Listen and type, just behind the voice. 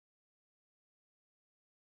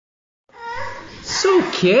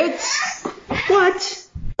kids. What?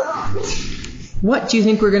 What do you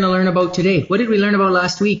think we're going to learn about today? What did we learn about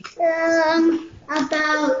last week?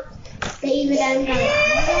 About David and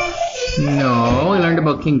Goliath. No, we learned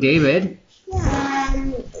about King David.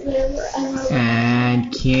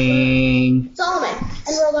 And King Solomon.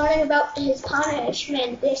 And we're learning about his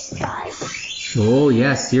punishment this time. Oh,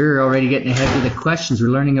 yes, you're already getting ahead of the questions. We're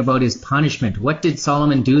learning about his punishment. What did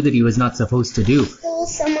Solomon do that he was not supposed to do? Steal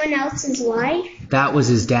someone else's life. That was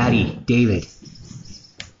his daddy, David.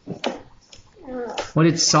 What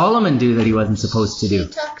did Solomon do that he wasn't supposed to do? He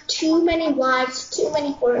took too many wives, too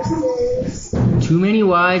many horses. Too many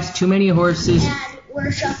wives, too many horses, And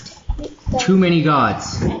worshipped too many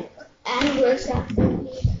gods. And worshipped the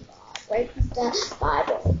heathen gods, like the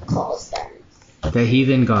Bible calls them. The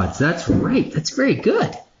heathen gods. That's right. That's very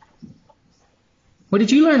good. What did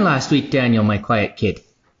you learn last week, Daniel, my quiet kid?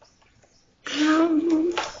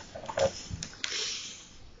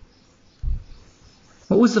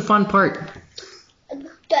 What was the fun part? The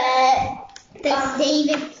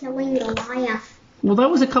David killing Goliath. Well, that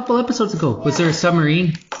was a couple episodes ago. Was there a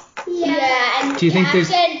submarine? Yeah, and Do you think there's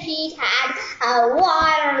Captain Pete had a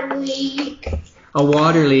water leak. a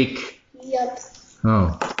water leak? Yep.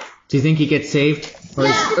 Oh. Do you think he gets saved? Or,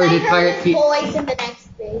 Yeah, or I did heard Pirate his Pete... voice in the next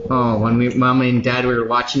thing. Oh, when Mom and Dad were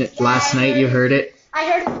watching it last night, you heard it? I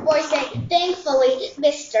heard his voice saying, "Thankfully,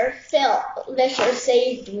 Mr. Phil Vischer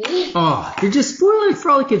saved me." Oh, you're just spoiling it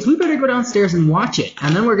for all the kids. We better go downstairs and watch it,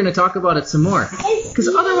 and then we're going to talk about it some more. Because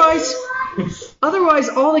otherwise,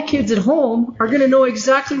 all the kids at home are going to know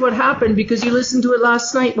exactly what happened because you listened to it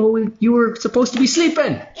last night while you were supposed to be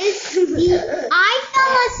sleeping. I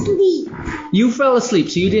fell asleep. You fell asleep,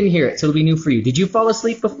 so you didn't hear it, so it'll be new for you. Did you fall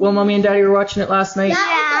asleep while Mommy and Daddy were watching it last night?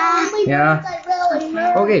 Yeah.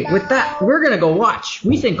 Okay, with that, we're going to go watch.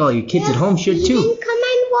 We think all you kids at home should too. Come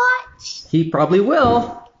and watch. He probably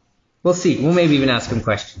will. We'll see. We'll maybe even ask him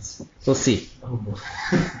questions. We'll see.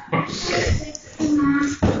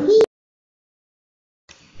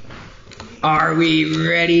 Are we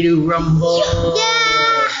ready to rumble?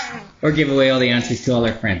 Yeah. Or give away all the answers to all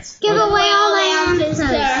our friends? Give away all the answers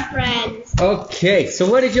to our friends. Okay, so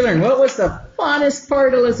what did you learn? What was the funnest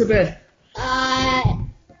part, Elizabeth? The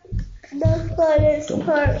funnest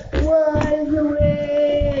part was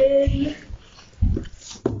when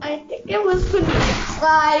I think it was when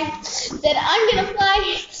I said I'm gonna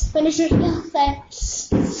fly. When Mr. Phil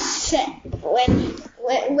said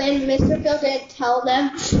when Mr. Phil didn't tell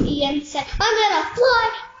them, Ian said I'm gonna fly.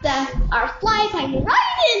 Our flying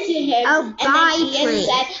right into him. Oh, and then Ian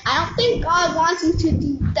said, I don't think God wants him to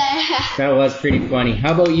do that. That was pretty funny.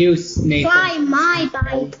 How about you, Nathan? Fly my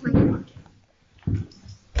biplane.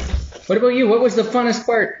 What about you? What was the funnest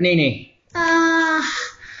part, Nene? I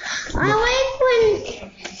like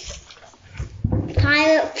when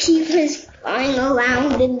Pilot Pete was flying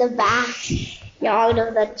around in the backyard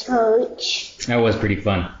of the church. That was pretty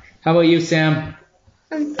fun. How about you, Sam?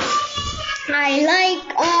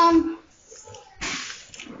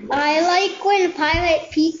 I like when Pilot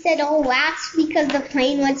Pete said, "Oh, that's because the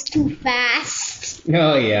plane was too fast."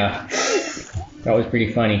 Oh, yeah. That was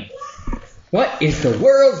pretty funny. What is the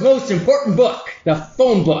world's most important book? The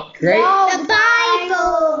phone book, right? The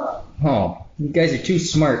Bible. Oh, you guys are too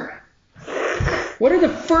smart. What are the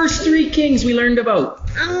first three kings we learned about?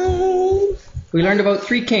 We learned about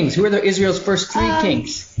three kings. Who are Israel's first three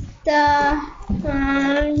kings?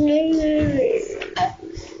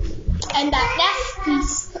 And that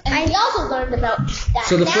piece. And we also learned about that.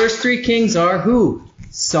 So the first three kings are who?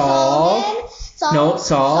 Saul,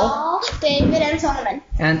 David, and Solomon.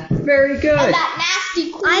 and very good. And that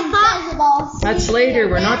nasty Queen Jezebel. That's later.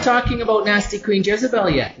 We're not talking about nasty Queen Jezebel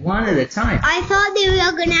yet. One at a time. I thought they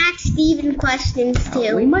were going to ask Stephen questions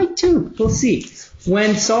too. We might too. We'll see.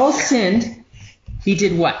 When Saul sinned, he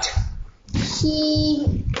did what?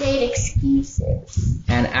 He made excuses.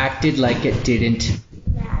 And acted like it didn't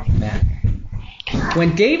matter.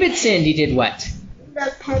 When David sinned, he did what?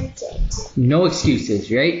 Repented. No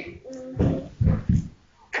excuses, right?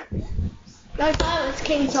 I thought it was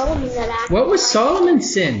King Solomon that acted. What was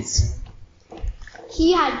Solomon's sins?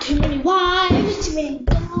 He had too many wives, too many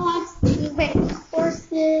dogs, too many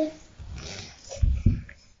horses.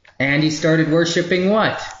 And he started worshipping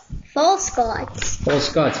what? False gods.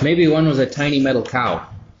 False gods. Maybe one was a tiny metal cow.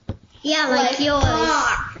 Yeah, like yours.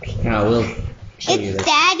 Now we'll show you It's this.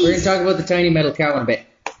 Daddy's. We're going to talk about the tiny metal cow in a bit.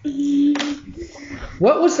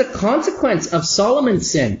 What was the consequence of Solomon's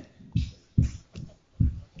sin?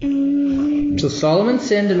 So Solomon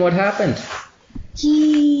sinned, and what happened?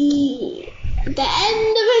 The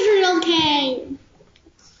end of Israel came.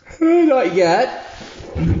 Not yet.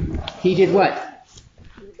 He did what?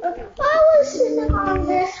 listen on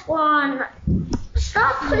this one.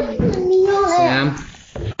 Stop putting the needle in. Sam.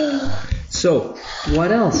 So,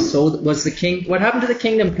 what else? So, was the king? What happened to the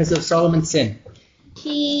kingdom because of Solomon's sin?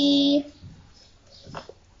 The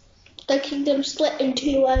kingdom split in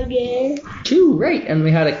two again. Two, right? And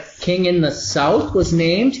we had a king in the south was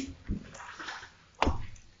named.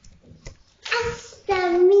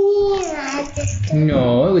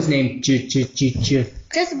 No, it was named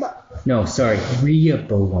Jezebel. No, sorry,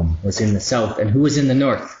 Rehoboam was in the south, and who was in the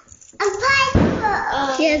north?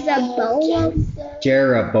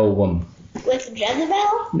 Jeroboam. With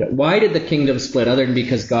Jezebel? Why did the kingdom split other than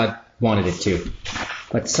because God wanted it to?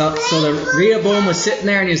 But so the Rehoboam was sitting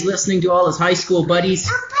there and he was listening to all his high school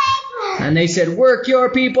buddies, and they said, "Work your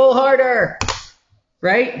people harder,"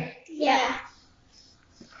 right? Yeah.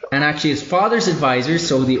 And actually, his father's advisors,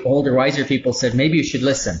 so the older, wiser people, said, "Maybe you should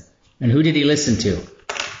listen." And who did he listen to?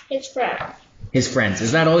 His friend. His friends.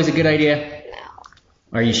 Is that always a good idea?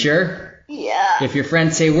 No. Are you sure? Yeah. If your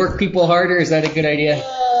friends say work people harder, is that a good idea?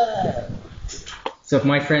 So if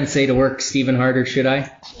my friends say to work Stephen harder, should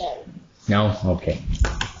I? No. No? Okay.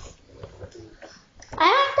 I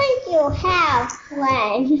don't think you have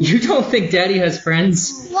friends. You don't think Daddy has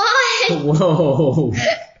friends? Why? Whoa.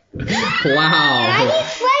 Wow.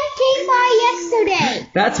 Daddy's friend came by yesterday.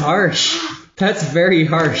 That's harsh. That's very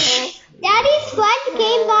harsh. Daddy's friend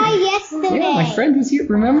came by yesterday. Yeah, my friend was here,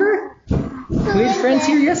 remember? We had friends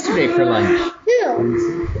here yesterday for lunch.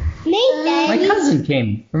 Who? Nathan. My cousin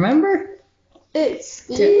came, remember? It's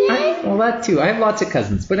Well, that too. I have lots of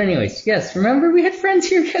cousins. But anyways, yes, remember we had friends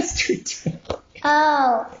here yesterday.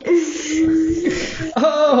 Oh.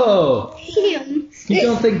 Oh! Him. You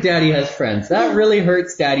don't think Daddy has friends. That really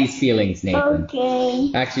hurts Daddy's feelings, Nathan.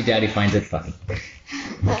 Okay. Actually, Daddy finds it funny.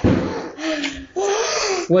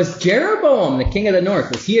 Was Jeroboam, the king of the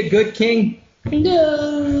north, was he a good king?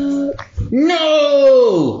 No.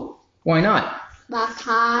 No! Why not?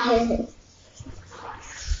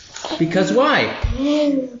 Because why?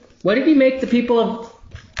 What did he make the people of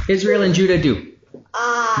Israel and Judah do? He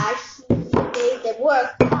made them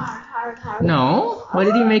work hard. No. What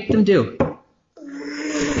did he make them do?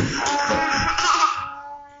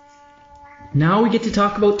 Now we get to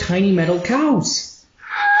talk about tiny metal cows.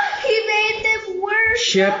 He made them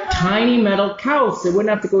Ship tiny metal cows. They wouldn't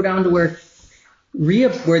have to go down to where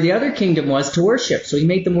the other kingdom was to worship. So he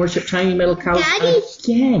made them worship tiny metal cows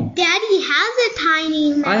again. Daddy has a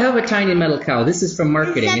tiny. I have a tiny metal cow. This is from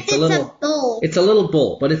marketing. It's a bull. It's a little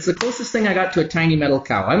bull, but it's the closest thing I got to a tiny metal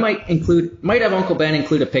cow. I might have Uncle Ben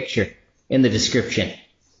include a picture in the description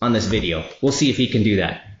on this video. We'll see if he can do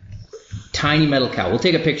that. Tiny metal cow. We'll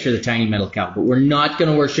take a picture of the tiny metal cow, but we're not going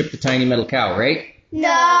to worship the tiny metal cow, right?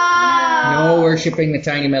 No worshiping the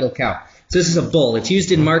tiny metal cow. So this is a bull. It's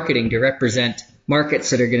used in marketing to represent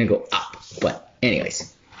markets that are going to go up. But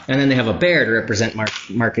anyways. And then they have a bear to represent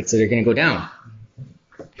markets that are going to go down.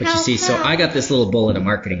 But you see, so I got this little bull at a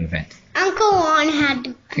marketing event. Uncle Juan had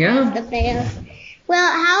the bear.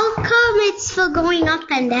 Well, how come it's for going up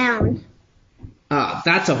and down?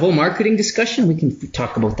 That's a whole marketing discussion. We can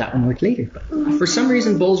talk about that one later. But for some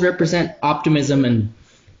reason, bulls represent optimism and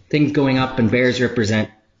things going up, and bears represent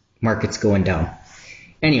markets going down.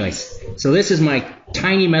 Anyways, so this is my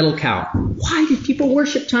tiny metal cow. Why did people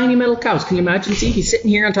worship tiny metal cows? Can you imagine? See, he's sitting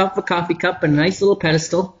here on top of a coffee cup and a nice little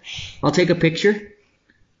pedestal. I'll take a picture.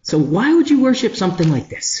 So why would you worship something like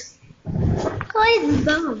this? It's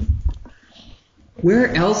dumb.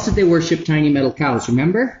 Where else did they worship tiny metal cows?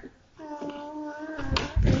 Remember?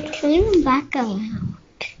 Turn back around.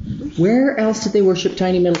 Where else did they worship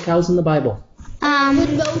tiny metal cows in the Bible?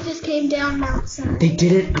 When Moses came down Mount Sinai. They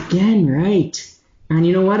did it again, right? And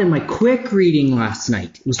you know what? In my quick reading last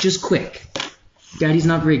night, it was just quick. Daddy's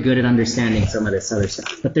not very good at understanding some of this other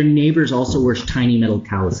stuff. But their neighbors also worshiped tiny metal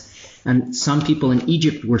cows. And some people in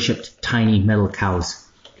Egypt worshipped tiny metal cows.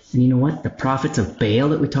 And you know what? The prophets of Baal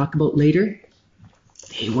that we talk about later,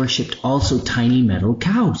 they worshipped also tiny metal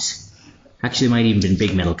cows. Actually, it might even been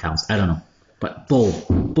big metal cows. I don't know. But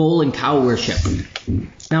bull and cow worship.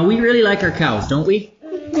 Now, we really like our cows, don't we?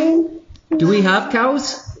 Do we have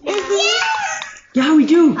cows? Yeah, we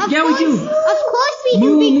do. Of course we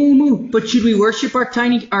do. Moo. But should we worship our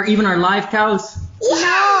even our live cows?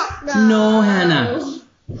 No, Hannah.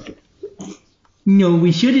 No,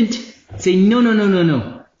 we shouldn't. Say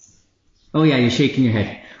no. Oh yeah, you're shaking your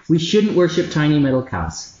head. We shouldn't worship tiny metal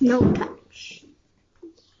cows. No.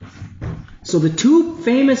 So the two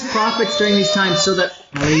famous prophets during these times, Ellie,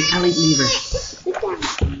 leave her.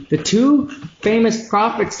 The two famous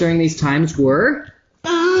prophets during these times were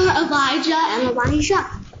Elijah and Elisha.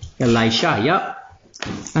 Elisha, yep.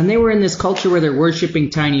 And they were in this culture where they're worshipping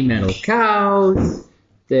tiny metal cows.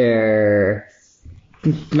 They're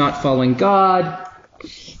not following God.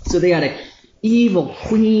 So they had an evil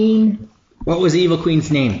queen. What was the evil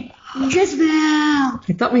queen's name? Jezebel. I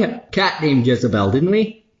thought we had a cat named Jezebel, didn't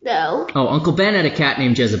we? No. Oh, Uncle Ben had a cat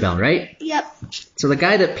named Jezebel, right? Yep. So the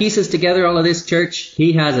guy that pieces together all of this church,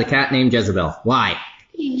 he has a cat named Jezebel. Why?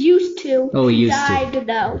 He used to. Oh, he used to. died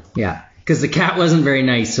now. Yeah, because the cat wasn't very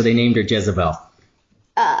nice, so they named her Jezebel.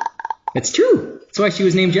 It's true. That's why she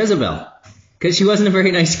was named Jezebel. Because she wasn't a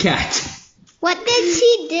very nice cat. What did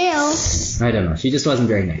she do? I don't know. She just wasn't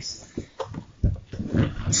very nice.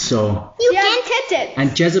 So, You Yeah. can't hit it.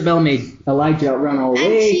 and Jezebel made Elijah run away.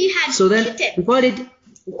 And she had so then, kitten. what did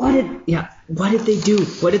they do?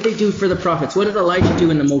 What did they do for the prophets? What did Elijah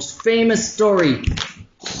do in the most famous story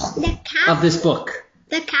The cat. of this book?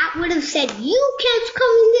 The cat would have said, "You can't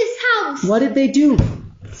come in this house." What did they do?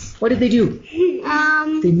 What did they do?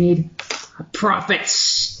 Um. They made a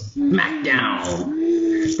prophet's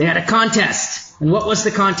smackdown. They had a contest. And what was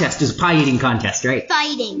the contest? It was a pie-eating contest, right?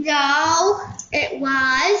 Fighting. No, it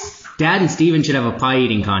was. Dad and Steven should have a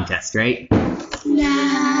pie-eating contest, right?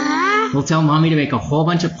 Yeah. We'll tell Mommy to make a whole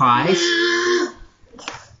bunch of pies.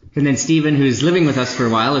 And then Steven, who's living with us for a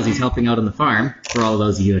while as he's helping out on the farm, for all of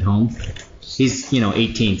those of you at home, he's,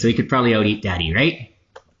 18, so he could probably out-eat Daddy, right?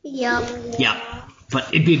 Yup. Yeah. But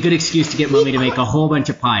it'd be a good excuse to get Mommy to make a whole bunch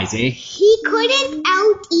of pies, eh? He couldn't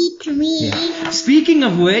out-eat me. Yeah. Speaking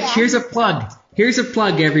of which, here's a plug. Here's a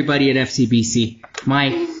plug, everybody at FCBC. My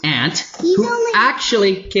aunt, who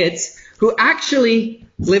actually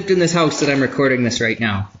lived in this house that I'm recording this right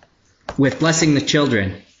now, with Blessing the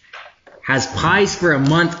Children, has Pies for a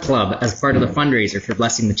Month Club as part of the fundraiser for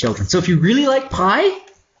Blessing the Children. So if you really like pie,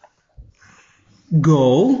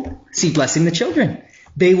 go see Blessing the Children.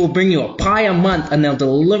 They will bring you a pie a month and they'll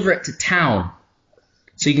deliver it to town.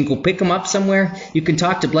 So you can go pick them up somewhere. You can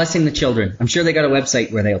talk to Blessing the Children. I'm sure they got a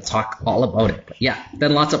website where they'll talk all about it. But yeah,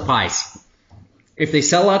 then lots of pies. If they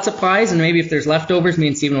sell lots of pies, and maybe if there's leftovers, me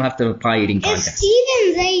and Steven will have to have a pie eating If contest.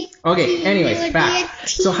 Stevens ate, Okay, anyways, would back. be a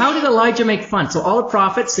So how did Elijah make fun? So all the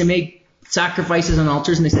prophets, they made sacrifices on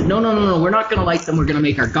altars, and they said, no, we're not going to light them. We're going to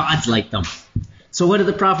make our gods light them. So what did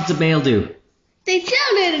the prophets of Baal do? They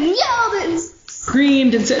shouted and yelled and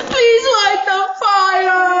Screamed and said, please light the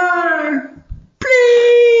fire!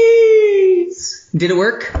 Please! Did it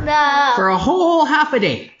work? no. For a whole half a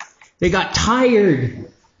day. They got tired.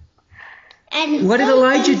 and What did hurt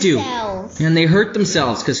Elijah do? themselves. And they hurt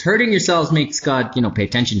themselves, because hurting yourselves makes God, pay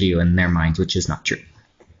attention to you in their minds, which is not true.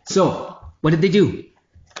 So, what did they do?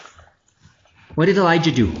 What did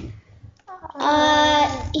Elijah do?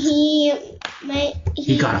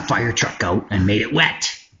 He got a fire truck out and made it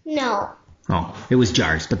wet. No. Oh, it was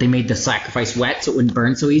jars, but they made the sacrifice wet so it wouldn't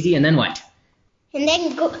burn so easy, and then what? And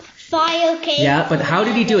then fire came. Yeah, but how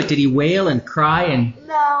did he do it? Did he wail and cry? And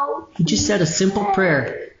No. he just said a simple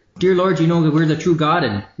prayer. Dear Lord, you know that we're the true God,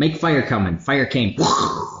 and make fire come. And fire came.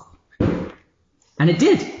 And it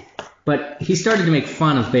did. But he started to make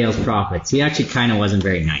fun of Baal's prophets. He actually kind of wasn't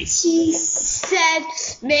very nice. He said,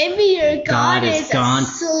 maybe your God is is gone.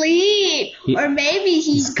 asleep. He- or maybe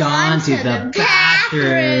he's Gone to the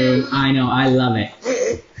bathroom. I know, I love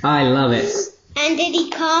it. I love it. And did he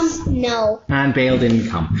come? No. And Baal didn't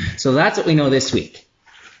come. So that's what we know this week.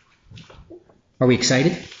 Are we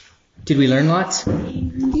excited? Did we learn lots? We're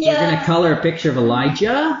going to color a picture of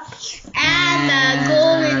Elijah. And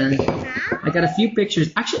the golden I got a few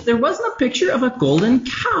pictures. Actually, there wasn't a picture of a golden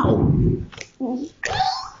cow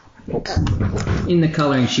in the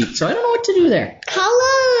coloring sheet. So I don't know what to do there.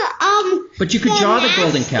 Color, But you could draw the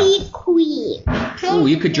golden cow. nasty queen. Oh,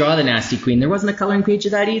 you could draw the nasty queen. There wasn't a coloring page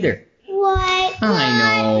of that either. What?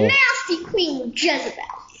 I know. nasty queen Jezebel.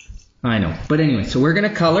 I know. But anyway, so we're going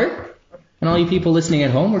to color. And all you people listening at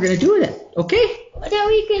home, we're going to do it. Okay? What are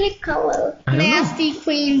we gonna color? I don't know. Nasty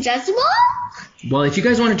queen Jezebel? Well, if you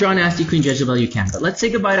guys want to draw Nasty Queen Jezebel, you can. But let's say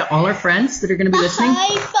goodbye to all our friends that are going to be listening.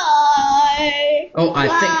 Bye-bye. Oh,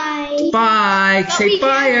 I think. Bye. But Say we bye,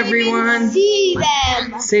 can't even everyone. see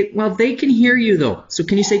them. Say, well, they can hear you though. So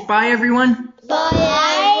can you say bye, everyone? Bye.